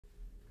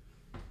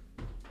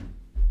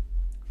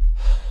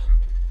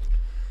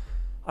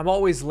I'm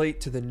always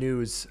late to the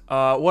news.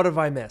 What have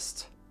I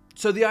missed?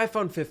 So the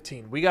iPhone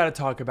 15, we got to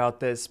talk about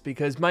this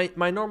because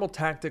my normal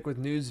tactic with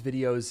news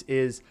videos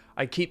is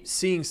I keep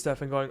seeing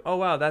stuff and going, oh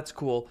wow, that's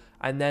cool.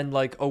 And then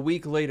like a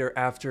week later,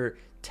 after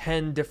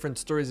 10 different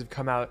stories have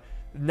come out,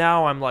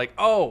 now I'm like,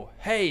 oh,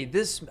 hey,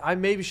 should I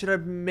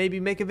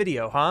maybe make a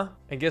video, huh?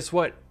 And guess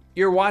what?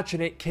 You're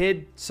watching it,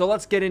 kid. So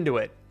let's get into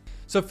it.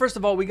 So first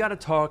of all, we got to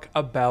talk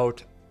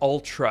about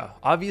Ultra.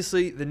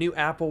 Obviously, the new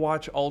Apple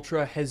Watch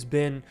Ultra has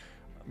been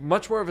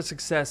much more of a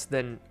success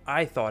than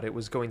I thought it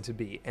was going to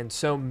be. And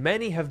so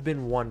many have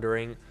been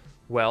wondering,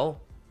 well,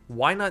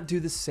 why not do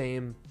the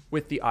same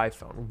with the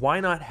iPhone? Why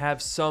not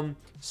have some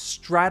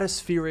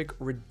stratospheric,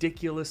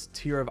 ridiculous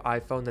tier of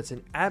iPhone that's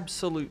an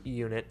absolute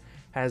unit,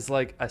 has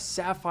like a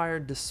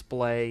sapphire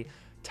display,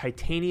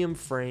 titanium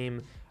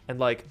frame, and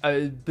like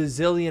a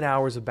bazillion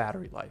hours of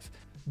battery life?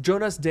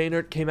 Jonas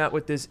Dahnert came out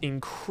with this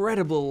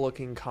incredible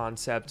looking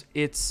concept.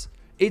 It's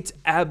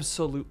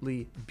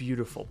absolutely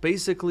beautiful.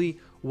 Basically,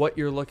 what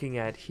you're looking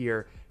at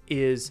here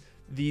is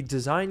the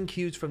design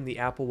cues from the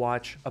Apple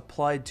Watch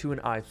applied to an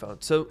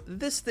iPhone. So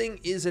this thing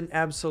is an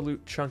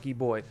absolute chunky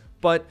boy,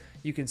 but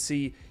you can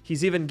see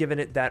he's even given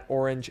it that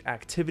orange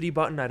activity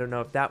button. I don't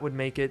know if that would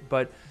make it,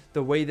 but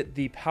the way that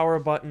the power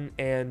button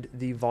and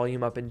the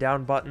volume up and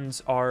down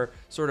buttons are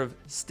sort of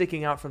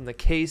sticking out from the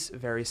case,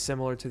 very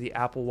similar to the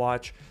Apple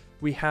Watch.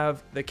 We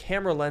have the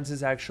camera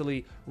lenses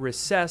actually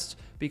recessed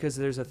because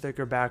there's a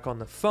thicker back on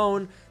the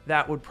phone.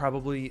 That would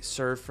probably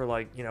serve for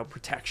like,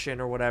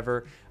 protection or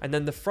whatever. And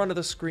then the front of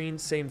the screen,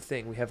 same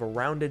thing. We have a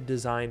rounded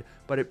design,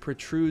 but it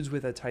protrudes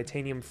with a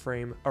titanium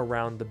frame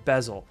around the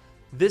bezel.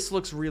 This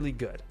looks really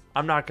good.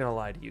 I'm not gonna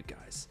lie to you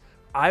guys.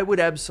 I would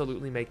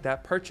absolutely make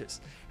that purchase.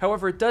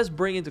 However, it does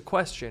bring into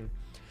question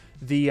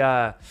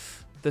the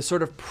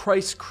sort of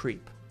price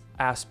creep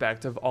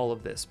aspect of all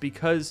of this,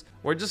 because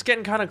we're just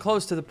getting kind of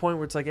close to the point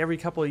where it's like every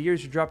couple of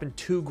years you're dropping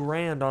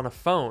 $2,000 on a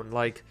phone.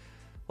 Like,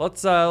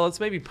 let's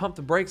maybe pump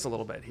the brakes a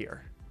little bit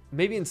here.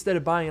 Maybe instead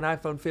of buying an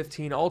iPhone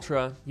 15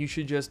 Ultra, you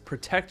should just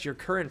protect your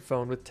current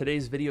phone with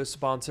today's video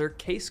sponsor,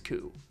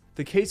 CaseCoo.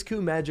 The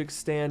CaseCoo Magic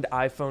Stand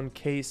iPhone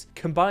case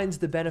combines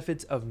the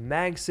benefits of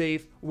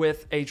MagSafe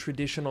with a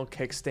traditional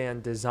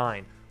kickstand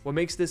design. What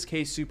makes this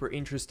case super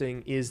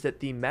interesting is that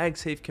the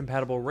MagSafe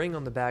compatible ring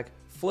on the back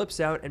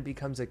flips out and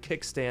becomes a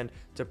kickstand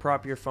to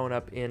prop your phone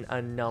up in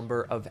a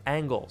number of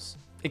angles.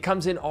 It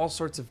comes in all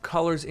sorts of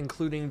colors,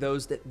 including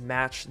those that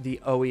match the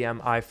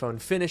OEM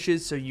iPhone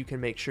finishes, so you can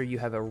make sure you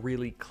have a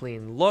really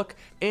clean look.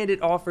 And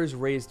it offers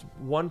raised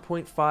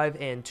 1.5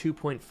 and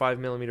 2.5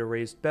 millimeter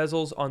raised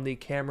bezels on the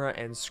camera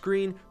and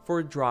screen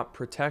for drop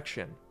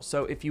protection.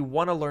 So if you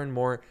want to learn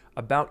more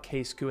about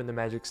CaseCoo and the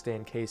Magic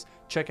Stand case,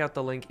 check out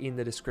the link in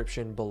the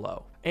description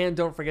below. And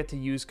don't forget to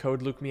use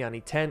code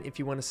LukeMiani10 if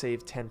you want to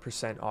save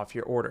 10% off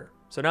your order.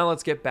 So now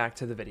let's get back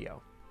to the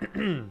video.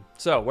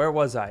 So where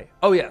was I?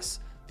 Oh yes.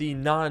 The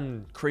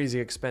non-crazy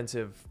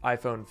expensive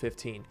iPhone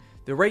 15.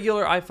 The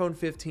regular iPhone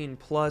 15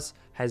 Plus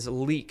has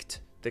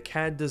leaked. The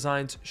CAD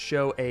designs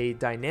show a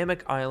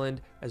dynamic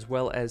island as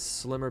well as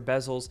slimmer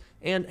bezels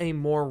and a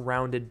more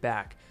rounded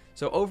back.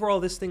 So overall,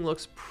 this thing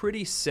looks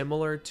pretty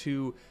similar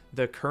to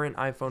the current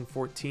iPhone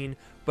 14,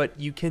 but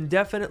you can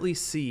definitely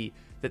see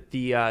that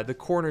the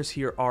corners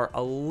here are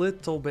a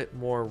little bit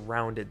more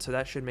rounded, so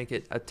that should make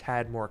it a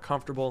tad more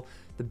comfortable.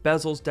 The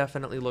bezels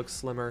definitely look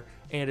slimmer,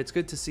 and it's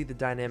good to see the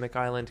dynamic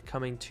island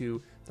coming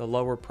to the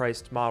lower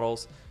priced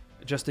models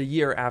just a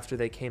year after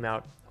they came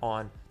out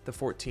on the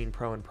 14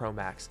 Pro and Pro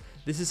Max.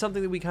 This is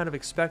something that we kind of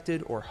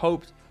expected or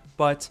hoped,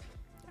 but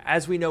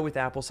as we know with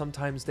Apple,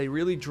 sometimes they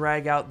really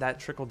drag out that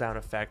trickle-down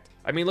effect.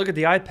 I mean, look at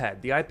the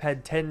iPad. The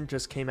iPad 10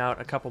 just came out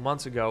a couple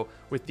months ago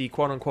with the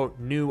quote-unquote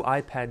new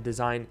iPad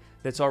design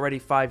that's already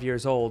 5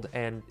 years old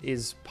and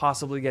is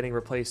possibly getting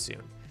replaced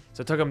soon.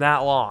 So it took them that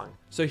long.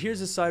 So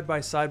here's a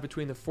side-by-side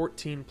between the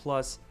 14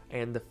 Plus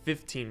and the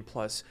 15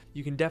 Plus.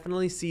 You can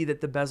definitely see that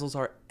the bezels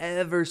are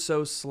ever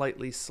so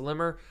slightly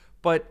slimmer,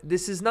 but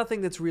this is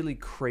nothing that's really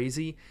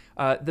crazy.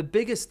 The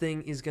biggest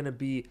thing is going to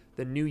be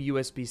the new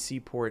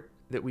USB-C port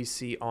that we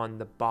see on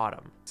the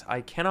bottom.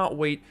 I cannot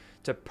wait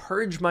to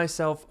purge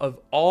myself of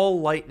all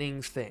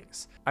Lightning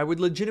things. I would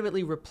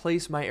legitimately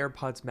replace my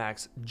AirPods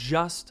Max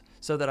just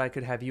so that I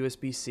could have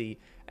USB-C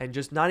and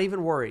just not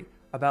even worry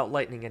about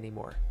Lightning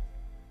anymore.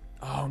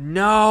 Oh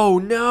no,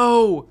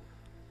 no!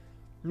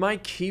 My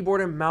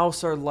keyboard and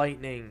mouse are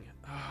Lightning.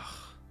 Ugh.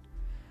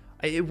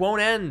 It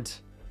won't end.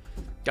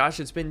 Gosh,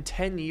 it's been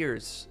 10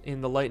 years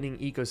in the Lightning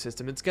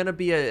ecosystem. It's gonna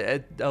be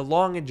a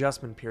long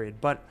adjustment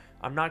period, but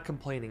I'm not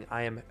complaining.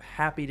 I am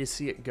happy to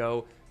see it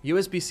go.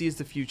 USB-C is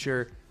the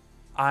future.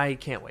 I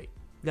can't wait.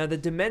 Now, the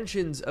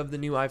dimensions of the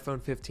new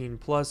iPhone 15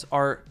 Plus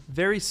are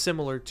very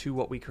similar to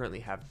what we currently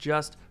have,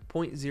 just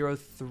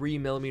 0.03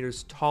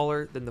 millimeters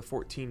taller than the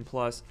 14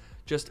 Plus,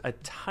 just a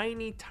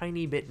tiny,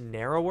 tiny bit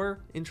narrower,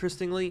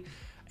 interestingly,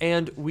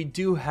 and we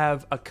do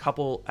have a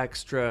couple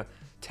extra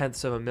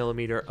tenths of a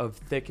millimeter of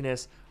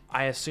thickness.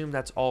 I assume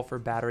that's all for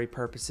battery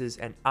purposes,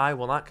 and I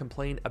will not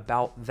complain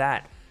about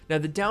that. Now,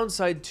 the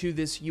downside to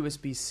this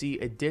USB-C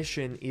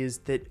addition is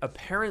that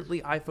apparently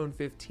iPhone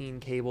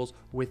 15 cables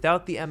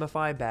without the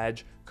MFI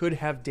badge could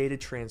have data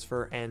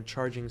transfer and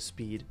charging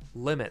speed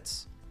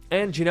limits.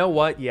 And you know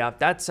what? Yeah,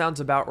 that sounds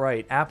about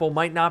right. Apple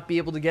might not be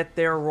able to get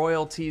their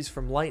royalties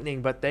from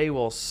Lightning, but they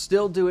will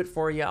still do it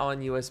for you on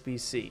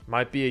USB-C.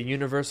 Might be a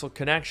universal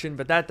connection,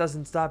 but that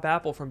doesn't stop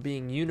Apple from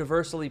being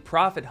universally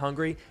profit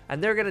hungry,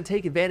 and they're going to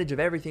take advantage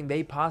of everything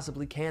they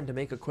possibly can to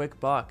make a quick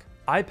buck.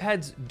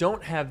 iPads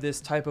don't have this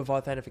type of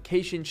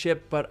authentication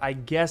chip, but I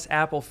guess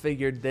Apple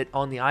figured that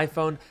on the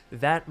iPhone,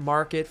 that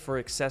market for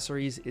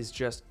accessories is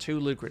just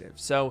too lucrative.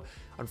 So,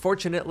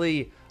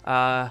 unfortunately,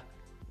 it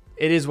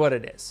is what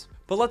it is.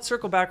 But let's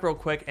circle back real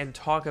quick and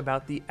talk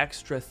about the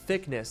extra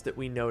thickness that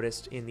we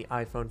noticed in the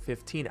iPhone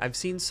 15. I've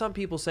seen some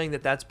people saying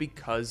that that's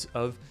because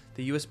of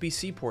the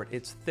USB-C port.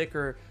 It's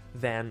thicker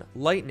than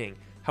Lightning.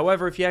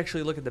 However, if you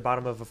actually look at the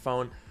bottom of a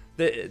phone,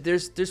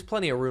 there's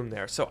plenty of room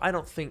there, so I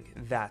don't think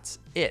that's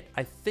it.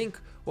 I think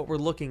what we're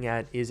looking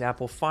at is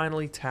Apple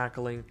finally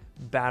tackling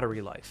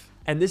battery life.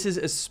 And this is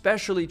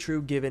especially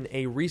true given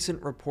a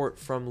recent report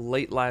from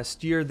late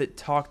last year that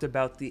talked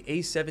about the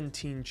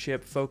A17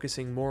 chip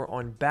focusing more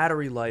on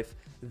battery life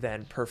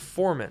than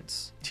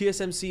performance.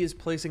 TSMC is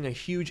placing a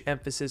huge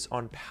emphasis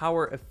on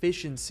power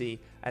efficiency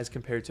as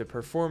compared to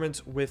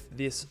performance with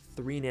this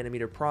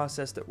 3nm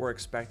process that we're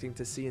expecting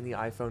to see in the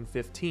iPhone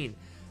 15.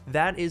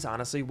 That is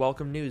honestly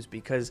welcome news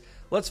because,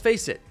 let's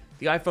face it,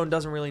 the iPhone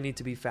doesn't really need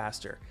to be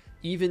faster.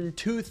 Even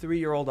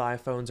 2-3-year-old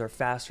iPhones are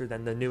faster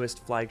than the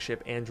newest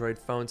flagship Android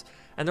phones,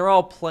 and they're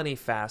all plenty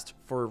fast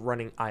for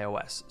running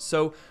iOS.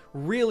 So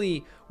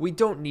really, we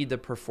don't need the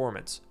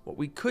performance. What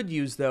we could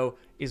use, though,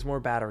 is more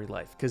battery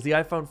life, because the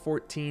iPhone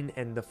 14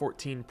 and the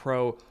 14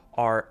 Pro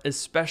are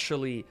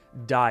especially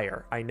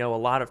dire. I know a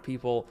lot of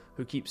people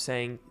who keep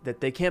saying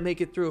that they can't make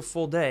it through a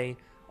full day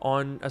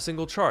on a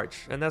single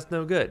charge, and that's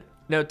no good.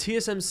 Now,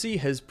 TSMC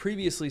has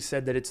previously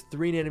said that its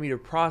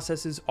 3nm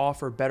processes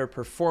offer better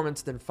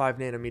performance than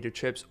 5nm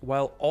chips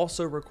while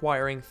also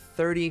requiring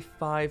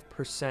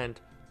 35%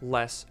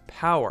 less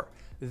power.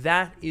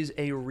 That is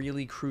a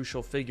really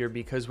crucial figure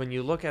because when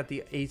you look at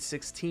the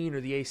A16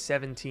 or the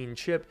A17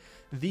 chip,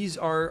 these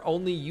are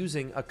only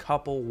using a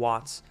couple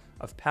watts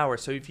of power.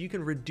 So if you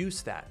can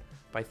reduce that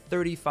by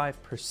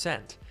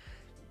 35%,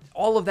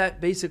 all of that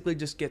basically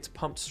just gets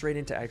pumped straight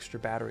into extra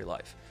battery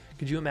life.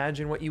 Could you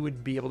imagine what you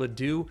would be able to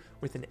do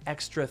with an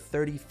extra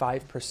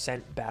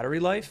 35% battery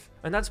life?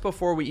 And that's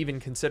before we even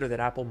consider that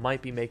Apple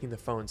might be making the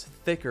phones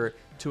thicker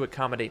to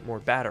accommodate more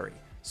battery.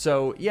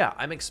 So yeah,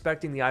 I'm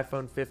expecting the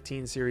iPhone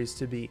 15 series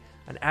to be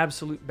an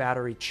absolute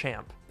battery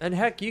champ. And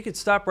heck, you could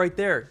stop right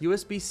there.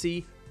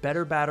 USB-C,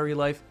 better battery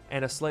life,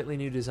 and a slightly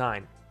new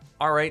design.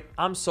 All right,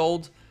 I'm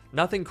sold.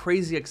 Nothing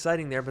crazy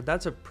exciting there, but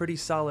that's a pretty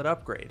solid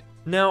upgrade.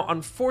 Now,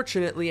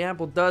 unfortunately,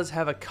 Apple does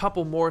have a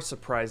couple more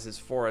surprises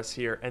for us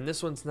here, and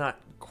this one's not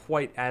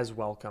quite as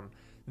welcome.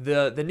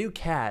 The new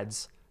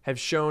CADs have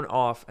shown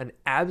off an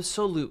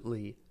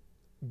absolutely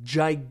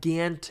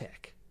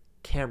gigantic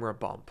camera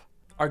bump.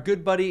 Our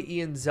good buddy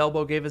Ian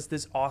Zelbo gave us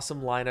this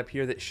awesome lineup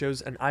here that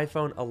shows an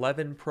iPhone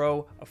 11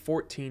 Pro, a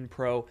 14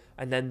 Pro,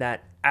 and then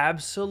that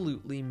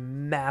absolutely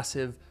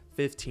massive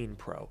 15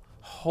 Pro.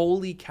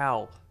 Holy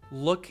cow,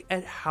 look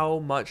at how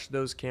much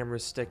those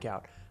cameras stick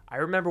out. I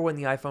remember when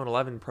the iPhone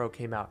 11 Pro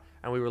came out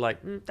and we were like,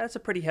 that's a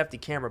pretty hefty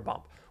camera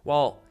bump.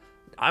 Well,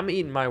 I'm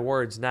eating my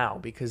words now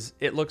because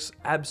it looks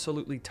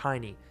absolutely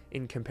tiny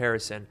in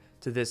comparison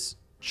to this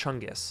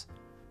chungus.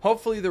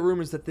 Hopefully the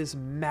rumors that this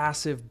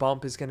massive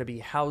bump is going to be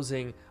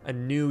housing a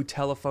new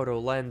telephoto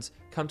lens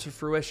come to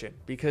fruition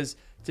because,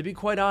 to be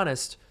quite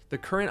honest, the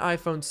current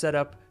iPhone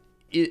setup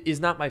is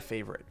not my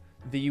favorite.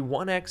 The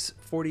 1x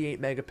 48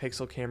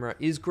 megapixel camera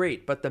is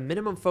great, but the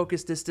minimum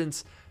focus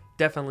distance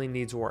definitely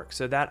needs work,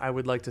 so that I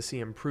would like to see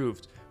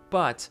improved.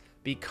 But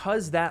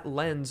because that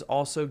lens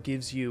also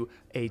gives you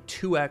a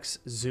 2x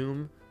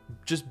zoom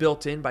just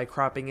built in by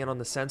cropping in on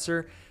the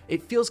sensor,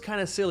 it feels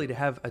kind of silly to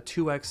have a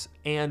 2x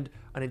and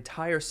an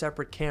entire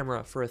separate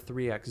camera for a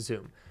 3x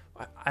zoom.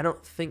 I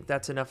don't think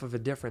that's enough of a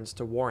difference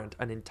to warrant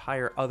an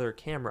entire other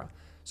camera.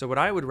 So what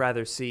I would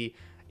rather see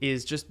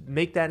is just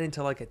make that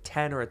into like a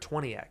 10 or a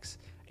 20x.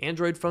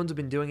 Android phones have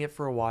been doing it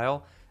for a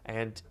while,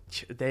 and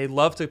they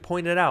love to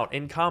point it out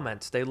in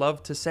comments. They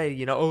love to say,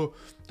 you know,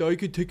 oh, I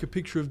could take a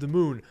picture of the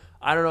moon.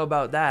 I don't know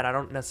about that. I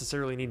don't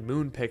necessarily need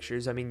moon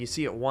pictures. I mean, you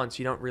see it once.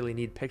 You don't really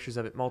need pictures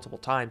of it multiple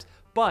times.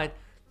 But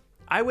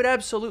I would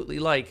absolutely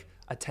like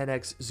a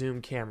 10x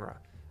zoom camera.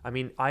 I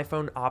mean,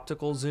 iPhone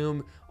optical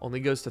zoom only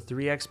goes to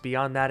 3x.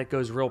 Beyond that, it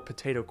goes real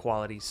potato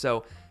quality.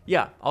 So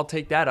yeah, I'll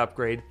take that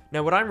upgrade.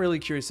 Now, what I'm really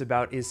curious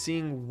about is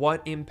seeing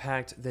what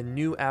impact the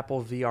new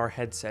Apple VR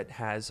headset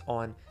has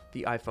on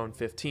the iPhone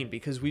 15,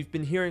 because we've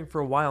been hearing for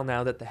a while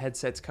now that the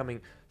headset's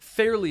coming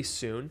fairly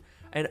soon,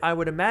 and I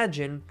would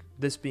imagine,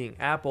 this being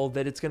Apple,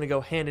 that it's going to go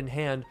hand in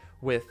hand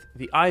with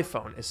the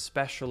iPhone,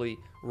 especially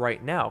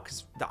right now,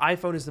 because the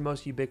iPhone is the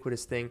most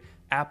ubiquitous thing.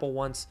 Apple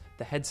wants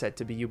the headset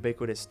to be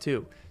ubiquitous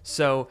too.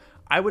 So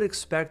I would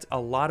expect a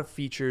lot of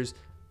features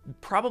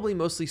probably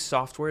mostly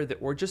software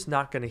that we're just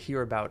not going to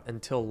hear about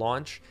until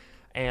launch,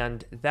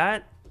 and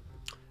that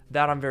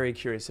I'm very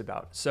curious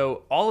about.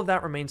 So all of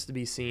that remains to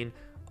be seen.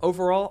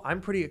 Overall,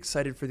 I'm pretty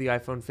excited for the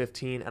iPhone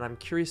 15, and I'm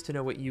curious to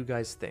know what you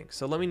guys think.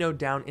 So let me know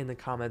down in the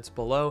comments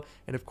below.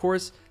 And of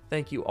course,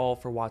 thank you all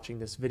for watching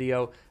this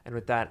video. And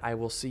with that, I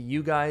will see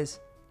you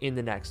guys in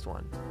the next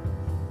one.